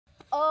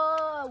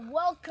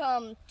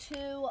welcome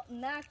to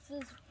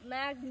Max's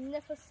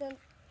magnificent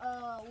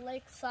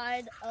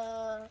lakeside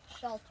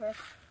shelter.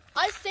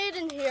 I stayed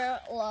in here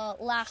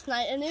last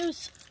night and it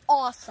was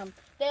awesome.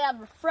 They had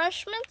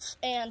refreshments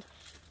and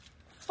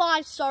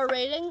 5-star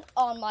rating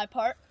on my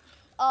part.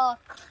 They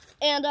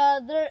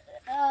have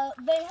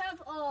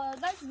a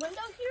nice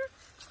window here.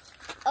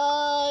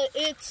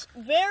 It's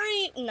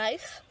very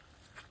nice.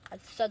 I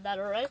said that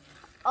alright.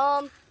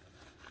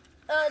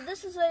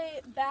 This is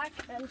a back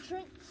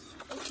entrance,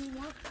 if you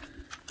want.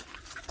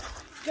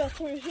 Go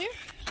through here.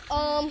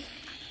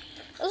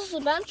 This is a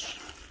bench.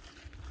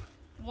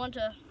 You want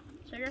to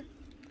sit here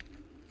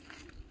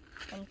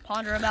and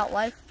ponder about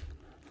life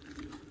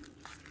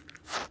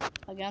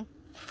again.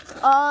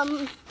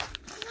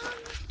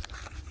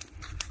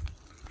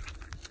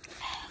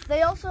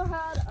 They also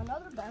had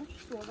another bench,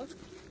 sort of,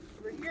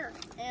 over here,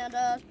 and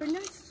it's pretty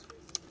nice.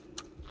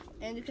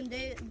 And you can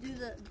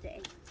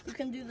you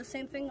can do the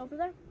same thing over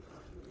there.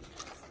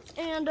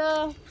 And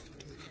over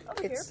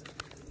here,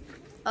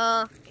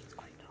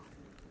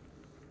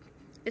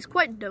 it's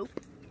quite dope.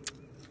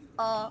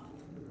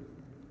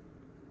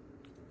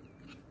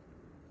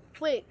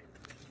 Wait,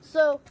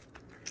 so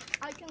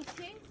I can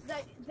see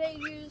that they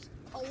use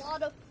a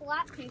lot of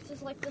flat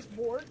pieces like this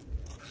board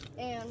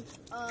and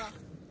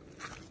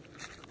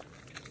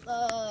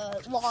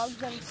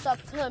logs and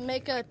stuff to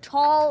make a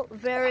tall,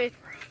 very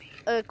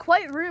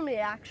quite roomy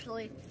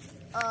actually,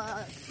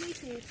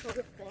 sleepy sort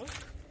of thing.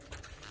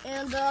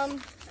 And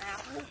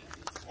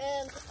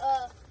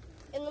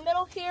in the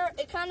middle here,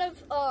 it kind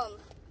of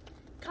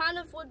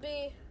would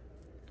be,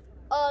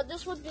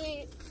 this would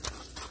be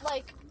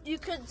like, you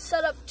could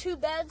set up 2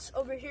 beds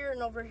over here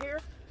and over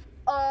here.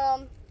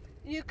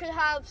 You could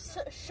have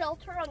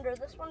shelter under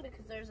this one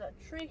because there's a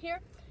tree here,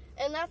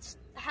 and that's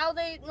how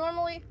they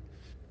normally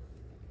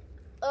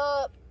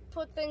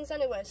put things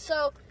anyway.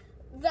 So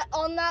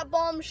on that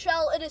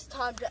bombshell, it is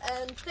time to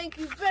end. Thank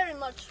you very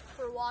much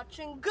for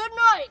watching. Good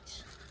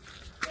night.